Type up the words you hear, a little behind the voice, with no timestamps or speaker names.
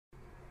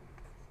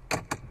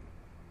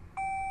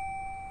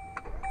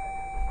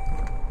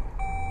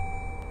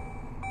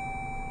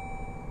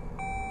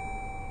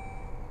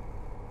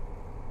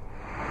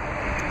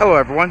Hello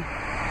everyone.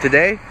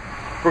 Today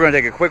we're going to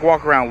take a quick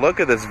walk around look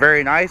at this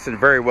very nice and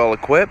very well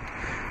equipped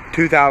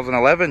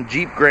 2011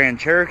 Jeep Grand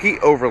Cherokee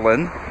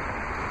Overland.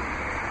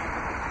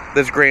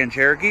 This Grand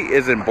Cherokee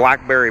is in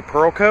blackberry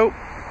pearl coat,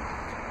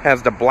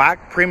 has the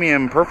black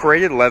premium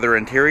perforated leather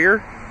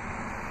interior.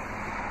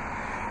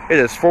 It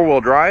is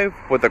 4-wheel drive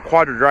with a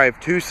quadra-drive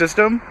 2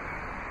 system.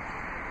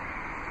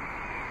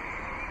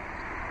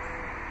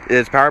 It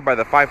is powered by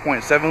the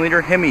 5.7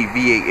 liter Hemi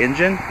V8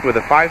 engine with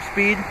a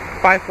 5-speed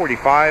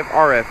 545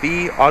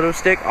 RFE auto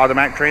stick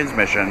automatic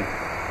transmission.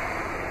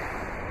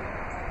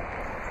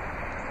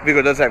 The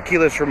vehicle does have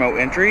keyless remote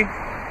entry,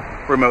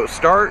 remote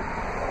start,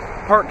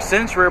 park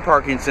sense rear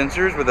parking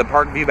sensors with a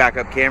park view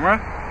backup camera,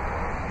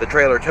 the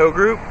trailer tow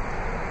group,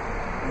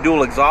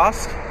 dual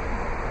exhaust,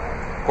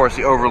 of course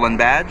the Overland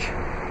badge.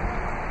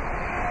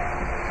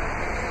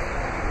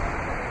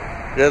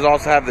 It does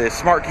also have the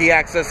smart key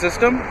access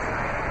system,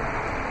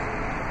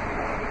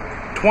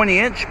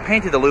 20-inch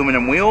painted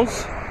aluminum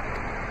wheels,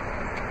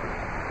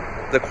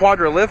 the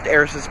quadra lift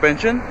air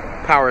suspension,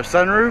 power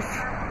sunroof,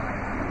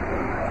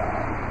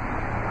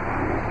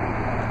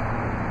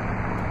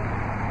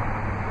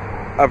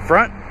 up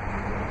front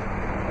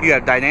you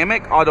have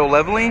dynamic auto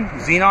leveling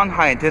xenon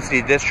high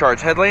intensity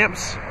discharge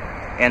headlamps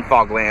and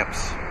fog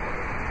lamps.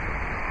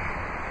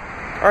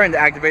 Alright, to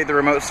activate the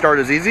remote start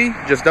is easy.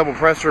 Just double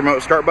press the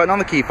remote start button on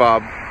the key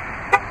fob.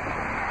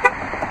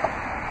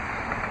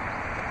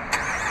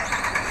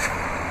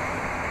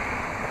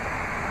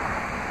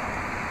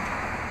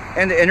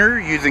 And to enter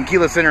using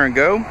keyless enter and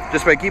go,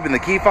 just by keeping the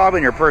key fob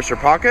in your purse or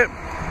pocket.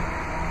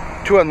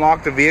 To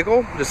unlock the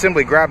vehicle, just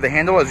simply grab the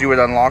handle as you would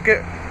unlock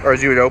it, or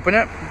as you would open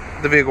it.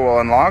 The vehicle will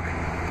unlock.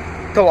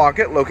 To lock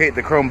it, locate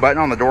the chrome button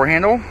on the door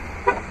handle.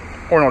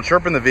 Horn will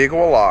chirp and the vehicle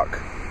will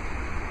lock.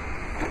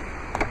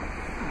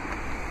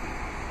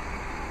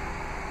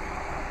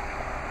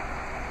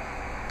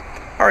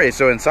 Alright,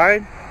 so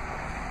inside,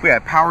 we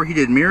have power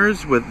heated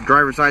mirrors with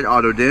driver's side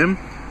auto dim,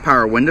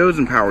 power windows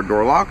and power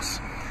door locks.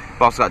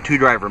 We've also got 2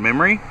 driver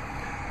memory,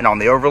 and on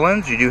the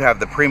Overlands you do have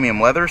the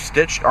premium leather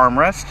stitched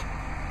armrest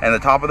and the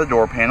top of the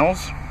door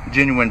panels,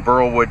 genuine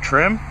burl wood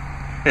trim.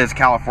 It is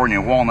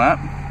California walnut.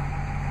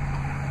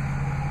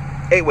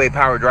 8-way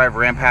power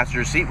driver and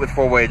passenger seat with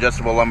 4-way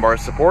adjustable lumbar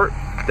support.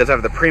 It does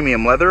have the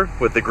premium leather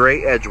with the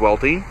gray edge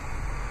welting.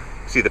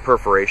 See the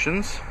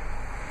perforations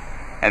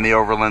and the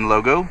Overland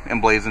logo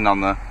emblazoned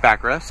on the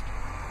backrest.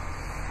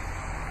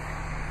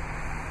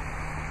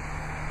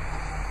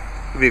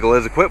 The vehicle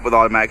is equipped with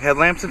automatic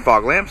headlamps and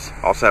fog lamps.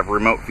 Also have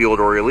remote fuel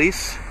door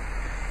release,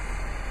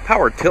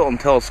 power tilt and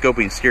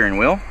telescoping steering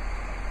wheel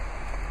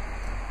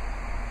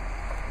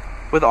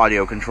with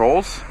audio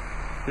controls.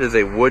 It is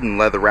a wood and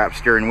leather wrapped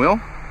steering wheel.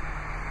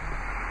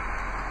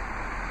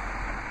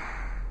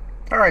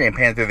 Alright, and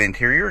pan through the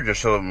interior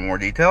just a little bit more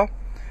detail.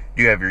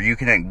 You have your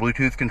Uconnect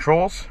Bluetooth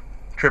controls,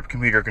 trip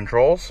computer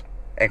controls,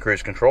 and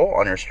cruise control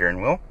on your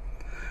steering wheel.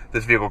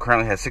 This vehicle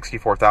currently has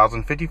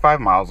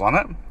 64,055 miles on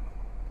it.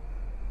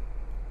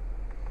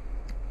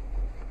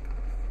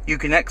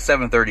 Uconnect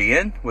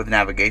 730N with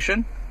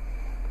navigation.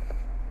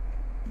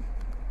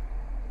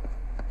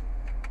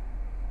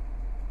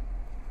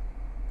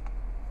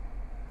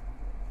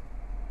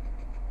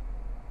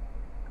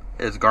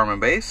 It is Garmin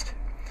based,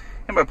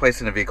 and by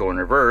placing the vehicle in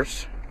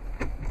reverse,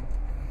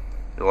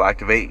 it will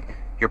activate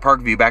your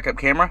park view backup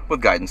camera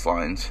with guidance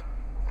lines.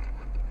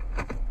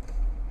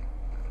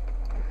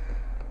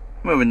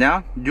 Moving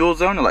down, dual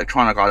zone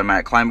electronic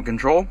automatic climate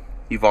control.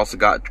 You've also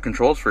got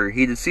controls for your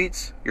heated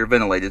seats, your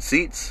ventilated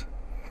seats.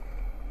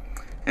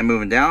 And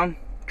moving down,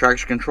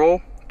 traction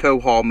control,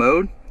 tow haul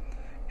mode. You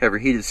have your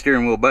heated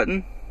steering wheel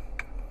button,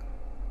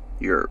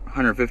 your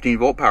 115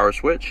 volt power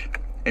switch,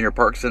 and your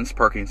park sense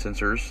parking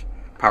sensors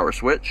power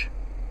switch.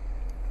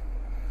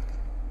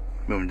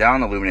 Moving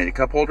down, illuminated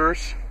cup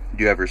holders.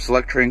 You have your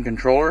select train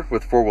controller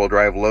with 4-wheel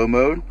drive low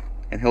mode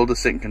and hill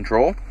descent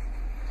control.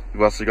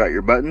 You've also got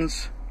your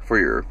buttons for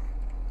your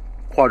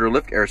quadra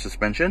lift air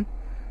suspension.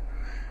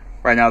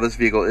 Right now this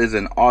vehicle is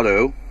in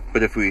auto,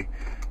 but if we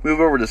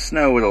move over to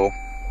snow, it'll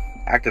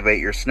activate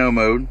your snow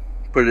mode,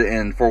 put it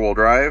in 4-wheel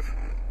drive.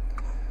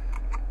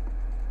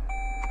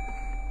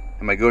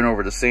 And by going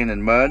over to sand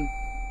and mud,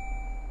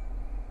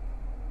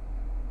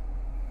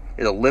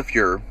 it'll lift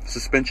your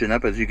suspension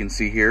up, as you can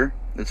see here.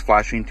 It's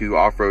flashing to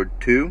off-road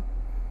 2.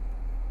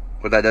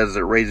 What that does is it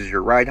raises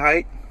your ride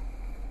height.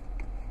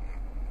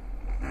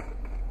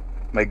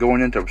 By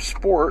going into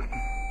sport,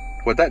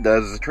 what that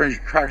does is it turns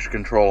your traction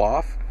control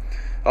off.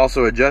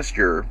 Also adjusts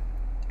your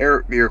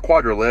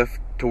quadra lift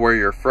to where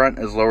your front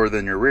is lower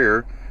than your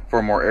rear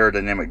for more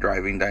aerodynamic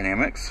driving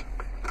dynamics.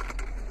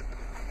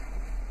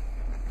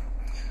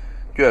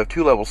 You have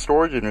 2-level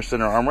storage in your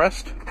center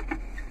armrest.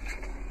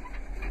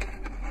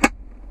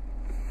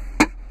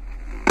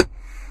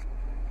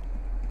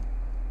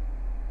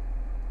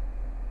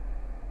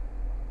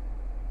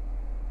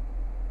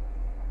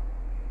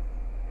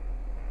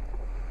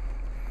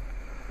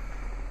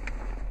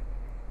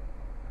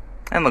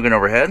 And looking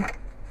overhead,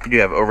 you do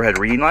have overhead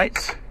reading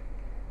lights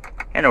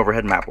and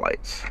overhead map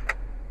lights.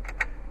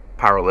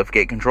 Power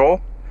liftgate control,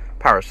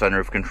 power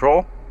sunroof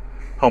control,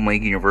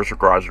 HomeLink universal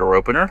garage door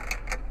opener,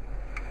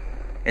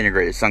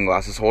 integrated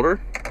sunglasses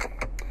holder.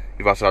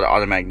 You've also got an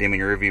automatic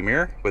dimming rearview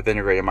mirror with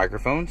integrated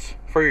microphones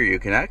for your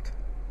Uconnect.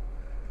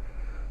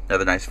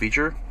 Another nice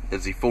feature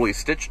is the fully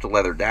stitched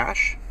leather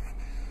dash.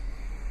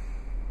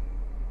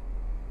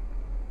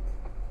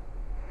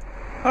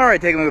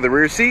 Alright, taking a look at the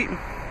rear seat.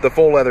 The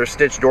full leather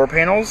stitched door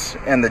panels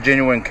and the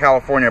genuine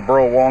California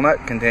burl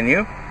walnut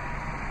continue,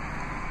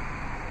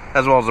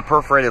 as well as the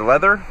perforated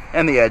leather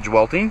and the edge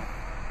welting.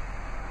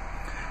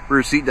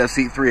 Rear seat does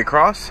seat 3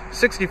 across,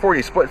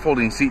 60/40 split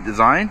folding seat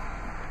design.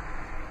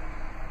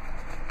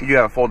 You do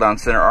have a fold down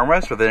center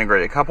armrest with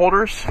integrated cup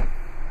holders. You've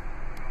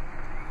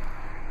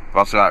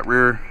also got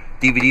rear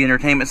DVD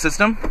entertainment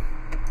system.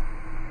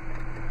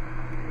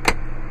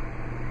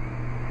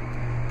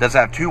 Does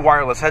have 2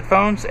 wireless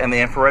headphones and the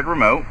infrared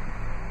remote.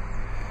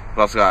 We've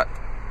also got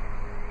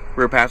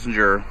rear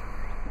passenger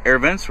air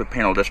vents with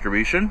panel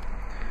distribution,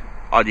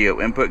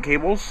 audio input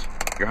cables,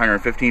 your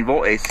 115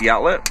 volt AC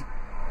outlet,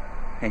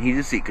 and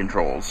heated seat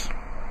controls.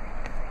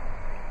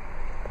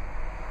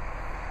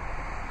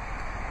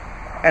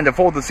 And to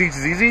fold the seats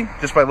is easy,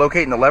 just by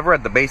locating the lever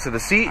at the base of the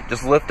seat.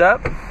 Just lift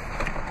up.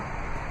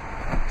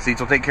 Seats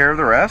will take care of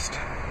the rest.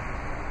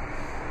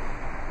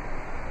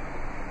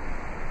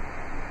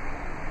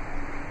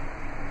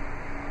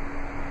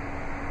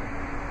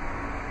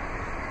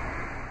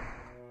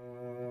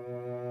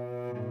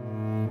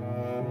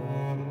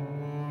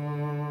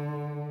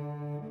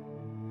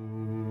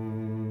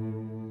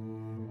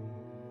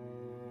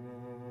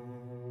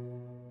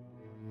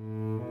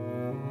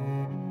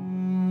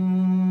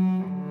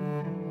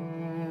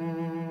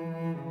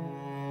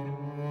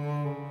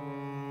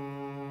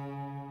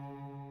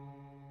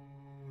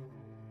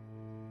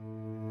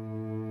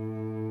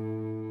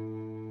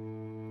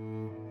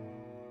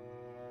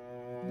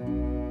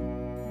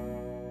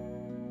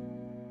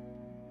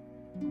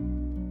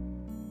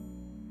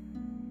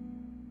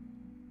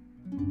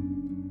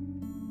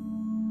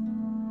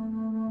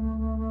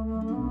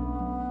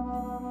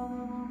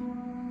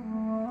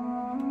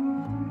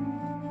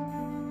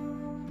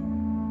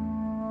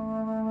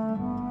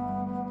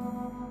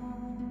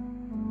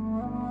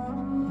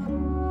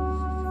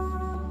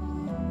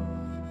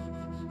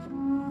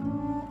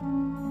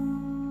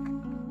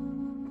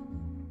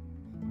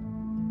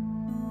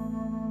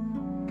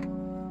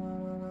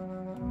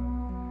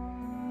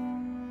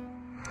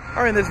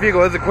 Alright, this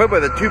vehicle is equipped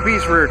with a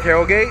 2-piece rear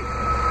tailgate.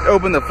 To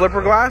open the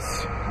flipper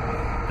glass,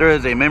 there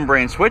is a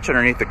membrane switch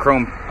underneath the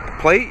chrome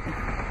plate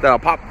that'll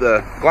pop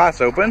the glass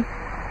open.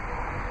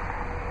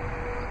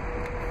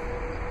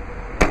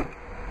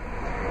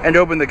 And to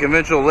open the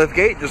conventional lift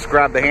gate, just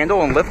grab the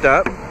handle and lift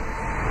up.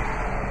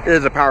 It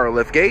is a power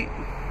lift gate.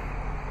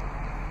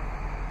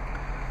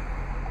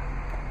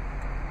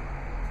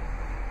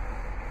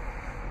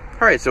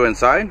 Alright, so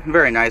inside,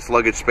 very nice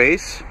luggage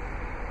space.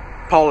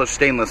 Polished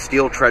stainless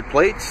steel tread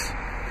plates.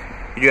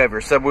 You do have your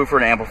subwoofer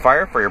and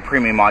amplifier for your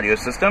premium audio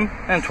system,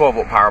 and 12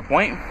 volt power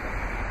point.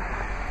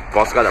 You've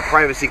also got a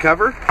privacy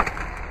cover.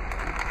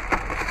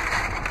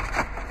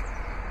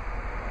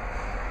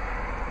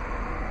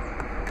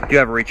 You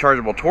have a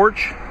rechargeable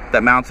torch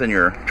that mounts in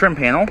your trim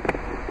panel.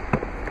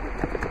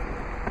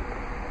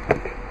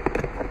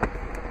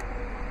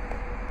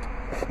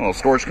 A little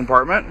storage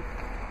compartment.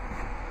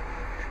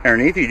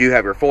 Underneath, you do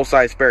have your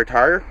full-size spare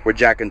tire with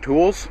jack and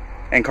tools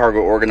and cargo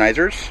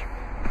organizers.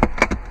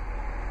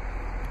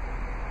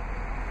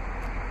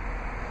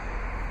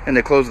 And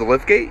to close the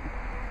liftgate,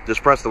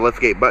 just press the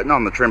liftgate button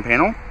on the trim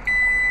panel.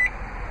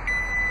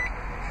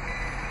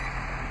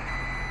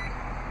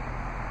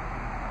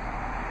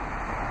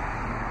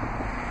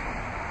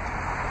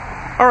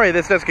 Alright,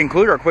 this does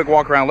conclude our quick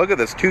walk around look at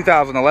this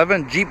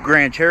 2011 Jeep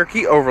Grand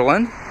Cherokee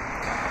Overland.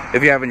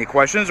 If you have any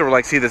questions or would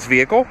like to see this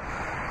vehicle,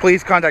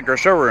 please contact our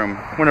showroom.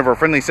 One of our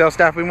friendly sales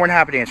staff will be more than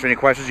happy to answer any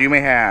questions you may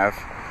have.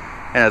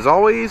 And as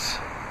always,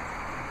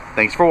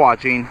 thanks for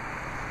watching.